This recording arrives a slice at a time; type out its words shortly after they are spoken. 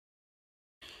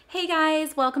Hey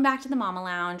guys, welcome back to the Mama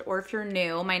Lounge, or if you're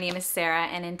new, my name is Sarah,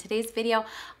 and in today's video,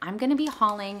 I'm gonna be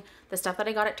hauling the stuff that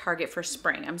I got at Target for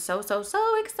spring. I'm so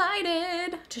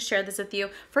excited to share this with you.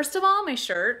 First of all, my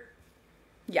shirt.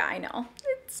 Yeah, I know,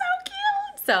 it's so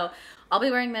cute. So I'll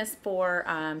be wearing this for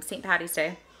St. Patty's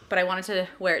Day, but I wanted to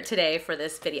wear it today for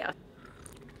this video.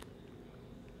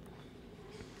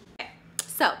 Okay,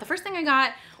 so the first thing I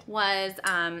got was,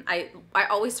 I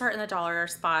always start in the dollar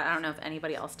spot. I don't know if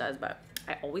anybody else does, but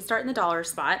I always start in the dollar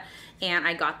spot, and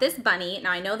I got this bunny.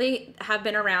 Now I know they have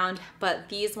been around, but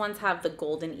these ones have the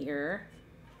golden ear.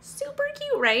 Super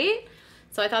cute, right?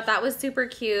 So I thought that was super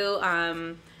cute. I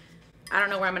don't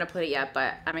know where I'm gonna put it yet,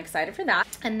 but I'm excited for that.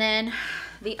 And then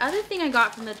the other thing I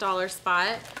got from the dollar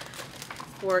spot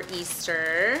for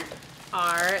Easter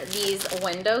are these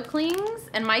window clings,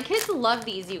 and my kids love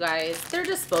these, you guys. They're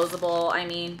disposable. I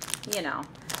mean, you know,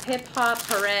 hip hop,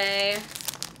 hooray.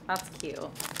 That's cute.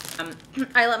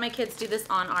 I let my kids do this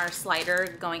on our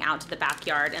slider going out to the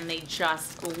backyard, and they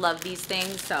just love these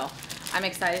things, so I'm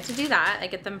excited to do that. I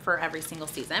get them for every single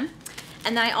season.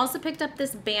 And then I also picked up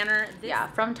this banner,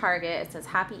 from Target. It says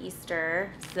Happy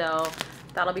Easter, so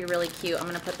that'll be really cute. I'm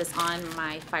gonna put this on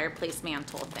my fireplace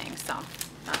mantle thing, so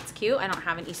that's cute. I don't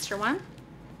have an Easter one.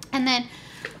 And then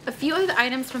a few of the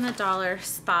items from the dollar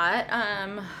spot.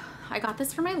 I got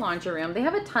this for my laundry room. They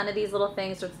have a ton of these little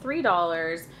things. They're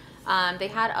 $3. They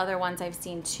had other ones I've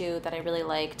seen too that I really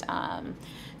liked.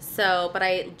 But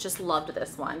I just loved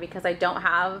this one because I don't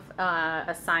have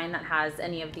a sign that has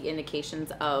any of the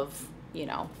indications of, you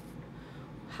know,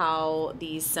 how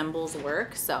these symbols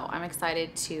work. So I'm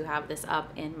excited to have this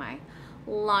up in my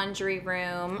laundry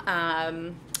room,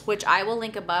 which I will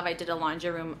link above. I did a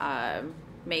laundry room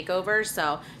makeover,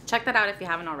 so check that out if you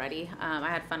haven't already. I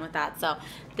had fun with that, so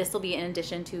this will be in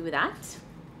addition to that.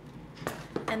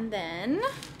 And then,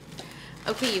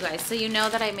 okay, you guys, so you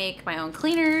know that I make my own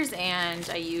cleaners, and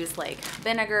I use like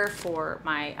vinegar for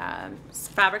my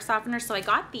fabric softener. So I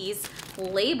got these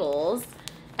labels,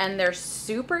 and they're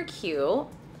super cute.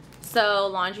 So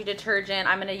laundry detergent,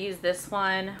 I'm gonna use this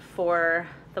one for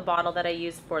the bottle that I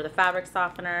use for the fabric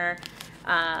softener.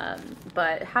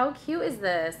 But how cute is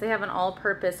this? They have an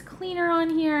all-purpose cleaner on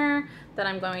here that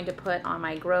I'm going to put on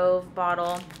my Grove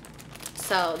bottle.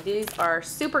 So these are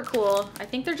super cool. I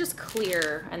think they're just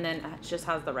clear, and then it just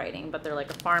has the writing, but they're like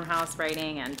a farmhouse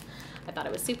writing, and I thought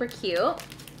it was super cute.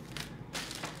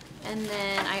 And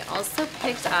then I also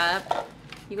picked up,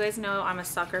 you guys know I'm a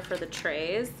sucker for the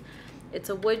trays. It's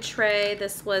a wood tray.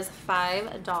 This was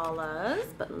 $5,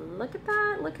 but look at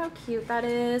that. Look how cute that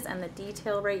is, and the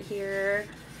detail right here.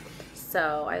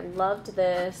 So I loved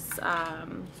this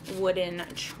wooden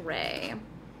tray.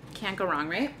 Can't go wrong,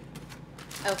 right?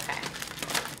 Okay.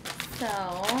 So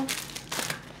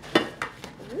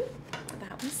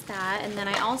that was that. And then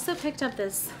I also picked up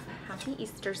this Happy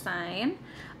Easter sign.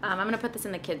 I'm gonna put this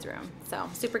in the kids' room. So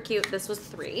super cute. This was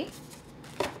 $3.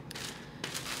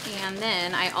 And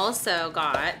then I also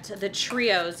got the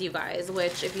trios, you guys,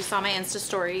 which if you saw my Insta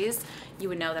stories, you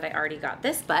would know that I already got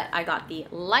this, but I got the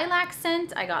lilac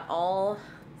scent. I got all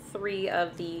 3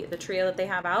 of the trio that they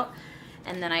have out.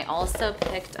 And then I also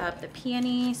picked up the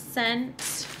peony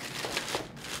scent,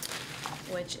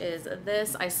 which is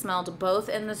this. I smelled both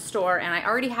in the store, and I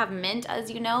already have mint,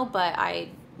 as you know, but I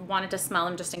wanted to smell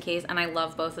them just in case, and I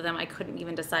love both of them. I couldn't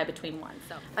even decide between one.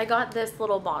 So I got this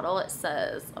little bottle. It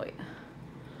says, oh wait,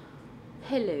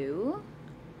 hello,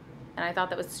 and I thought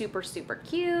that was super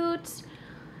cute.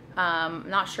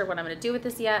 Not sure what I'm gonna do with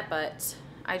this yet, but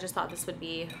I just thought this would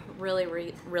be really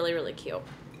cute.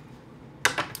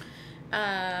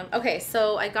 Okay,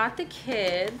 so I got the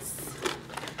kids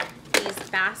these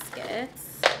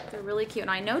baskets. They're really cute,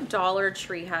 and I know Dollar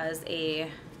Tree has a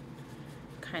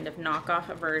kind of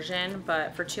knockoff version,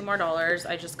 but for $2 more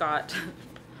I just got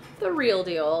the real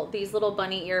deal, these little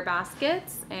bunny ear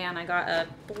baskets, and I got a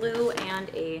blue and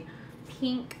a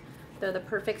pink. They're the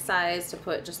perfect size to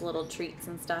put just little treats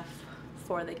and stuff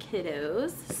for the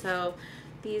kiddos. So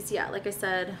these, yeah, like I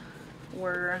said,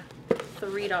 were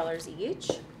 $3 each.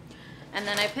 And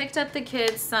then I picked up the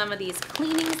kids some of these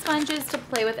cleaning sponges to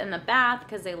play with in the bath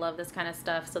because they love this kind of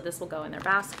stuff, so this will go in their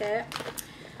basket.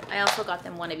 I also got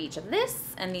them one of each of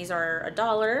this, and these are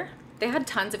 $1. They had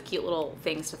tons of cute little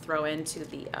things to throw into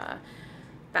the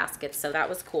baskets, so that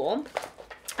was cool.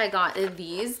 I got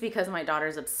these because my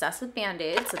daughter's obsessed with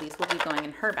Band-Aids, so these will be going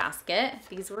in her basket.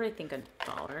 These were, I think,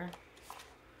 $1.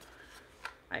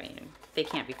 I mean, they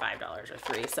can't be $5 or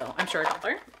 $3, so I'm sure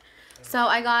 $1. So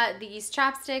I got these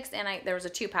chapsticks, and there was a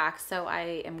 2-pack, so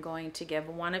I am going to give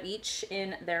one of each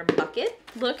in their bucket.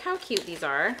 Look how cute these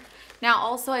are. Now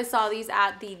also I saw these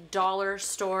at the dollar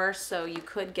store, so you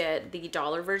could get the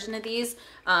dollar version of these.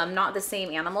 Not the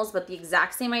same animals, but the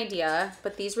exact same idea.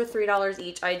 But these were $3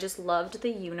 each. I just loved the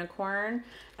unicorn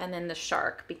and then the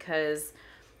shark because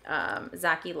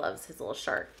Zachy loves his little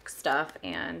shark stuff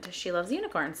and she loves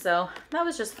unicorns, so that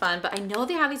was just fun. But I know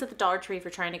they have these at the Dollar Tree if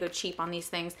you're trying to go cheap on these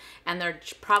things, and they're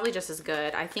probably just as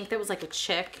good. I think there was like a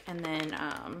chick, and then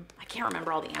I can't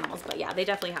remember all the animals, but yeah, they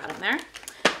definitely had them there.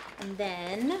 And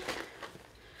then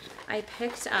I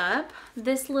picked up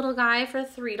this little guy for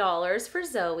 $3 for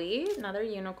Zoe, another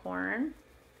unicorn.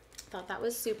 Thought that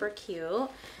was super cute.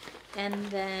 And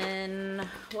then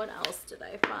what else did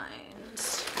I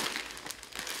find?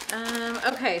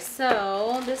 Okay,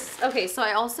 so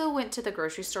I also went to the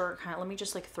grocery store. Let me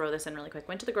just like throw this in really quick.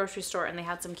 Went to the grocery store and they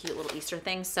had some cute little Easter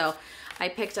things. So I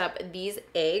picked up these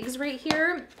eggs right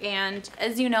here. And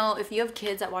as you know, if you have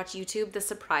kids that watch YouTube, the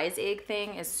surprise egg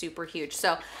thing is super huge.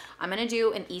 So I'm gonna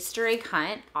do an Easter egg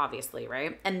hunt, obviously,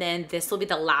 right? And then this will be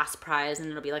the last prize, and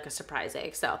it'll be like a surprise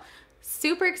egg. So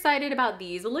super excited about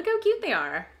these. Look how cute they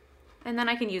are. And then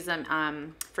I can use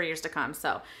them for years to come.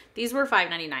 So these were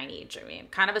 $5.99 each. I mean,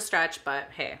 kind of a stretch, but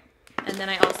hey. And then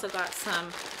I also got some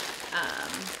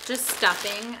just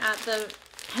stuffing at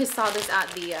I saw this at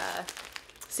the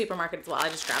supermarket as well. I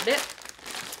just grabbed it.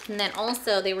 And then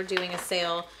also they were doing a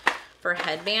sale for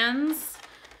headbands.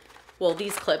 Well,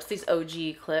 these clips, these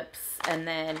OG clips. And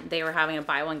then they were having a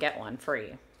buy one, get one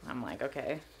free. I'm like,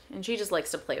 okay. And she just likes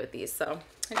to play with these. So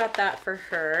I got that for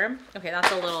her. Okay,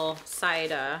 that's a little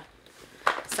side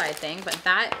thing, but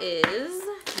that is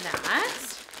that.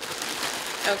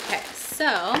 Okay, so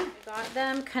I got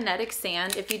them kinetic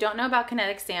sand. If you don't know about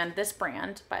kinetic sand, this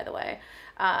brand, by the way,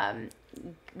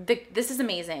 this is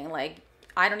amazing. Like,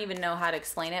 I don't even know how to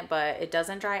explain it, but it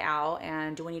doesn't dry out,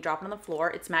 and when you drop it on the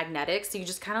floor, it's magnetic, so you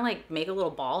just kind of like make a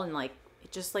little ball and like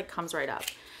it just like comes right up.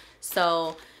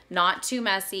 So not too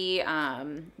messy.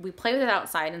 We play with it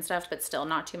outside and stuff, but still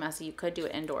not too messy. You could do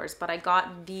it indoors. But I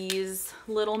got these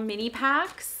little mini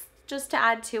packs just to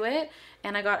add to it.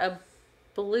 And I got a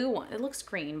blue one. It looks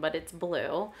green, but it's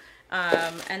blue.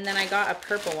 And then I got a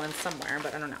purple one somewhere,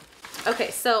 but I don't know.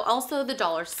 Okay, so also the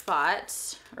dollar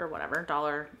spot, or whatever,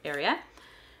 dollar area.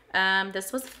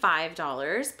 This was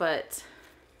 $5, but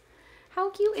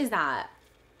how cute is that?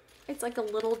 It's like a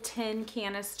little tin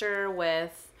canister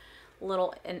with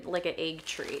like an egg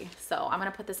tree. So I'm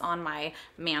gonna put this on my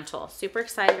mantle. Super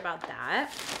excited about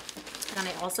that. And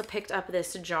I also picked up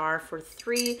this jar for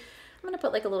 $3. I'm gonna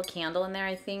put like a little candle in there,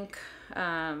 I think.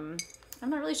 I'm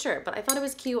not really sure, but I thought it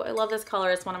was cute. I love this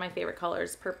color. It's one of my favorite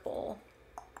colors, purple.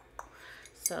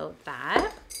 So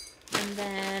that. And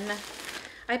then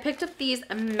I picked up these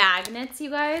magnets,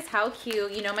 you guys. How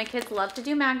cute. You know, my kids love to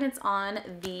do magnets on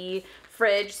the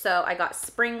fridge, so I got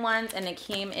spring ones, and it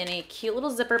came in a cute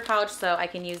little zipper pouch, so I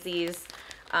can use these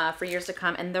for years to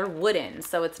come. And they're wooden,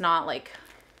 so it's not like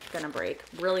gonna break.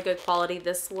 Really good quality.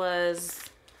 This was,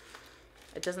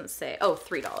 it doesn't say, oh,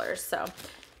 $3. So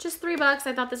just $3.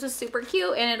 I thought this was super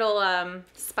cute, and it'll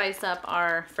spice up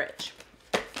our fridge.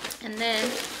 And then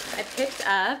I picked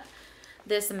up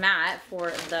this mat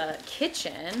for the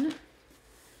kitchen.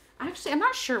 Actually, I'm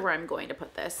not sure where I'm going to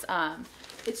put this.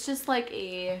 It's just like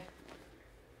a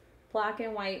black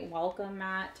and white welcome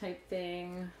mat type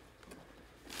thing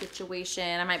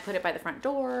situation. I might put it by the front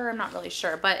door. I'm not really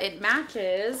sure, but it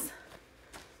matches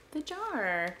the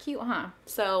jar. Cute, huh?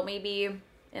 So maybe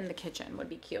in the kitchen would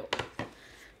be cute.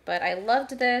 But I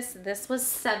loved this. This was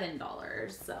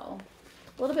 $7, so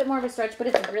a little bit more of a stretch, but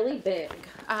it's really big.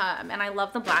 And I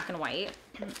love the black and white.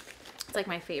 It's like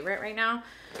my favorite right now.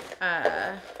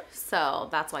 So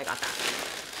that's why I got that.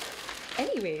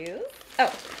 Anyways,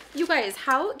 oh, you guys,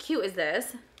 how cute is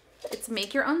this? It's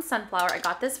make your own sunflower. I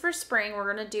got this for spring.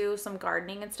 We're gonna do some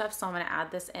gardening and stuff, so I'm gonna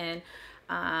add this in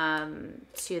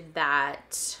to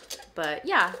that. But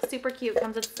yeah, super cute.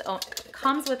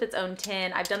 Comes with its own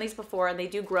tin. I've done these before, and they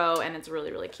do grow, and it's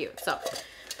really, really cute. So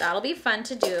that'll be fun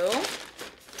to do.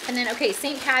 And then, okay,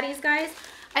 St. Patty's, guys.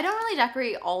 I don't really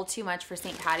decorate all too much for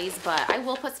St. Patty's, but I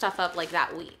will put stuff up like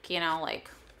that week, you know,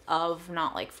 like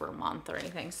not like for a month or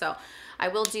anything. So I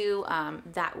will do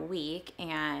that week,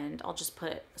 and I'll just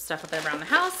put stuff up around the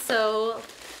house. So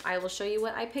I will show you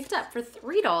what I picked up for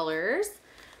 $3.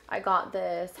 I got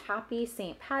this Happy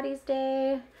St. Patty's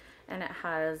Day, and it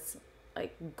has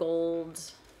like gold,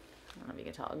 I don't know if you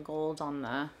can tell, gold on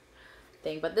the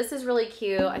thing, but this is really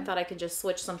cute. I thought I could just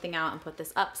switch something out and put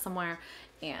this up somewhere,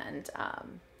 and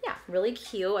yeah, really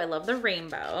cute. I love the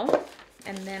rainbow.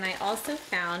 And then I also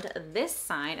found this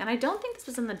sign, and I don't think this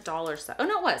was in the dollar store. Oh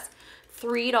no, it was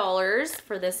 $3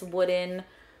 for this wooden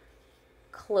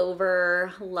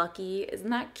clover lucky. Isn't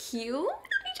that cute?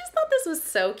 I just thought this was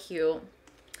so cute.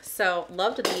 So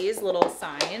loved these little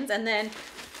signs. And then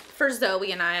for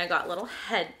Zoe and I got little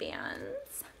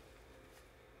headbands.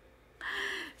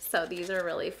 So these are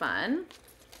really fun.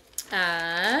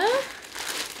 And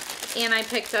I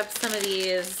picked up some of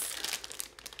these.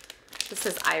 This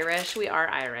is Irish. We are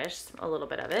Irish, a little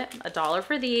bit of it. $1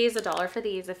 for these, $1 for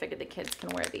these. I figured the kids can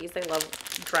wear these. They love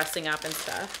dressing up and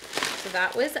stuff. So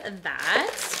that was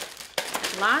that.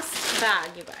 Last bag,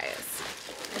 you guys.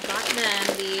 I got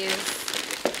them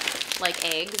these like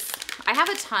eggs. I have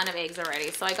a ton of eggs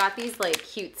already. So I got these like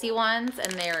cutesy ones,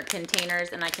 and they're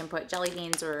containers, and I can put jelly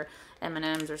beans or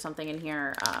M&Ms or something in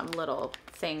here, little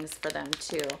things for them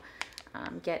to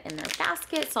get in their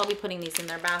basket. So I'll be putting these in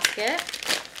their basket.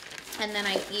 And then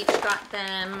I each got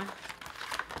them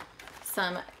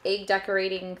some egg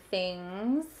decorating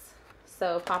things.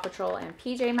 So Paw Patrol and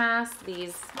TJMaxx.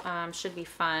 These should be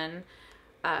fun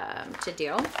to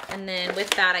do. And then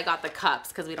with that, I got the cups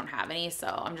because we don't have any. So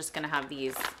I'm just going to have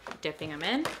these, dipping them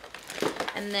in.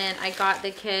 And then I got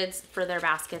the kids for their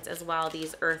baskets as well,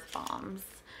 these earth bombs.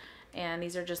 And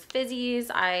these are just fizzies.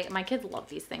 My kids love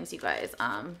these things, you guys.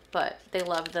 But they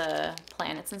love the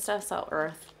planets and stuff. So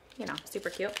earth, you know, super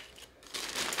cute.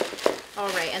 All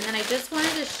right, and then I just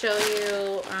wanted to show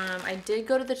you, I did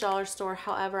go to the dollar store.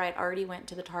 However, I'd already went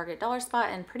to the Target dollar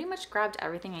spot and pretty much grabbed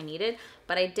everything I needed.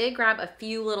 But I did grab a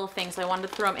few little things, so I wanted to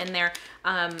throw them in there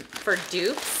for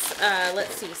dupes.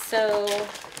 Let's see, so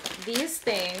these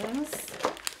things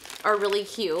are really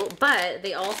cute, but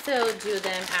they also do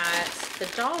them at the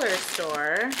dollar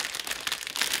store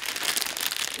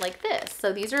like this.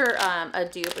 So these are a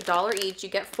dupe, $1 each. You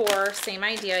get 4, same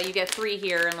idea. You get 3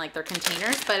 here in like their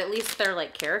containers, but at least they're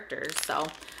like characters. So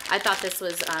I thought this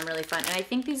was really fun. And I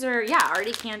think these are, yeah,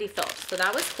 already candy filled. So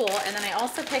that was cool. And then I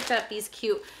also picked up these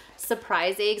cute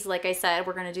surprise eggs. Like I said,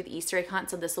 we're going to do the Easter egg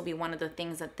hunt. So this will be one of the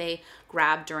things that they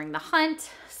grab during the hunt.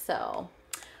 So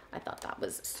I thought that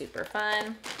was super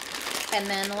fun. And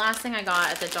then the last thing I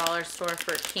got at the dollar store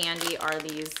for candy are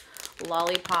these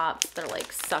lollipops. They're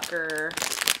like sucker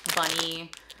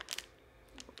bunny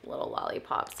little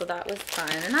lollipops. So that was fun.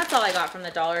 And that's all I got from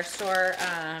the dollar store.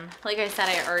 Like I said,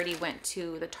 I already went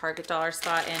to the Target dollar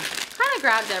spot and kind of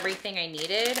grabbed everything I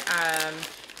needed.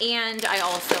 And I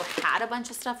also had a bunch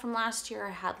of stuff from last year.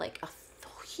 I had like a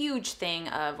huge thing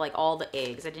of like all the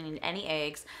eggs. I didn't need any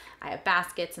eggs. I have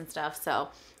baskets and stuff. So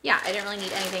yeah, I didn't really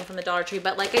need anything from the Dollar Tree.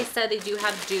 But like I said, they do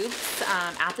have dupes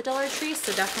at the Dollar Tree.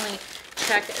 So definitely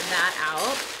check that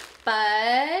out.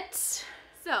 But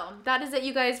so that is it,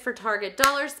 you guys, for Target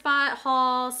dollar spot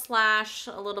haul /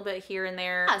 a little bit here and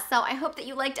there. Yeah, so I hope that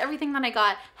you liked everything that I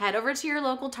got. Head over to your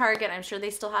local Target. I'm sure they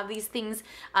still have these things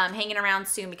hanging around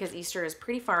soon because Easter is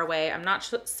pretty far away. I'm not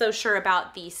so sure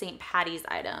about the St. Patty's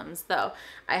items, though.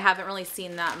 I haven't really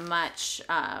seen that much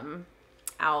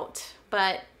out,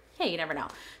 but hey, you never know.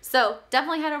 So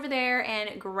definitely head over there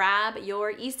and grab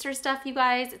your Easter stuff, you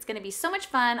guys. It's gonna be so much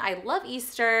fun. I love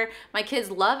Easter. My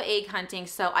kids love egg hunting,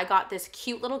 so I got this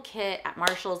cute little kit at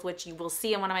Marshall's, which you will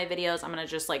see in one of my videos. I'm gonna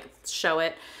just like show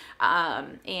it.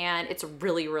 And it's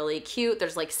really, really cute.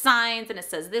 There's like signs and it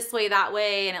says this way, that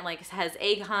way, and it like has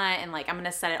egg hunt, and like I'm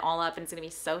gonna set it all up and it's gonna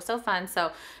be so, so fun.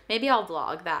 So maybe I'll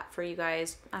vlog that for you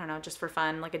guys. I don't know, just for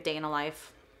fun, like a day in a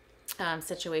life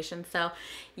situation. So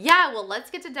yeah, well,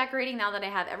 let's get to decorating now that I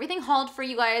have everything hauled for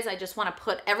you guys. I just want to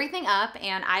put everything up,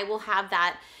 and I will have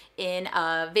that in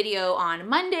a video on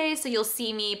Monday, so you'll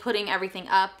see me putting everything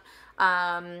up.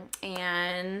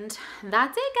 And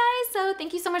that's it, guys. So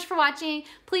thank you so much for watching.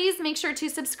 Please make sure to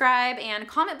subscribe and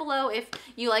comment below if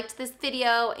you liked this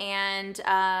video, and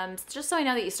just so I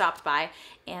know that you stopped by.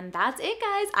 And that's it,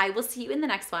 guys. I will see you in the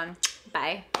next one.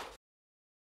 Bye.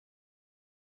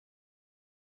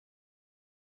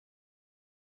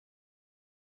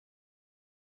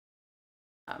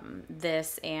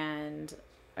 This, and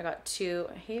I got 2.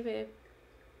 Hey babe,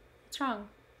 what's wrong?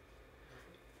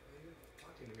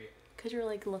 Because you're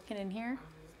like looking in here.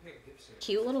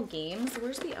 Cute little games.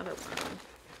 Where's the other one?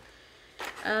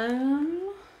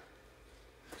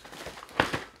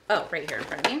 Oh, right here in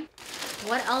front of me.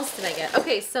 What else did I get?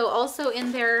 Okay, so also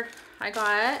in there I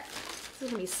got, this is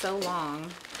gonna be so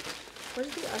long.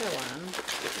 Where's the other one?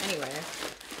 Anyway,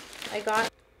 I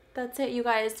got, that's it, you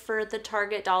guys, for the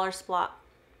Target dollar spot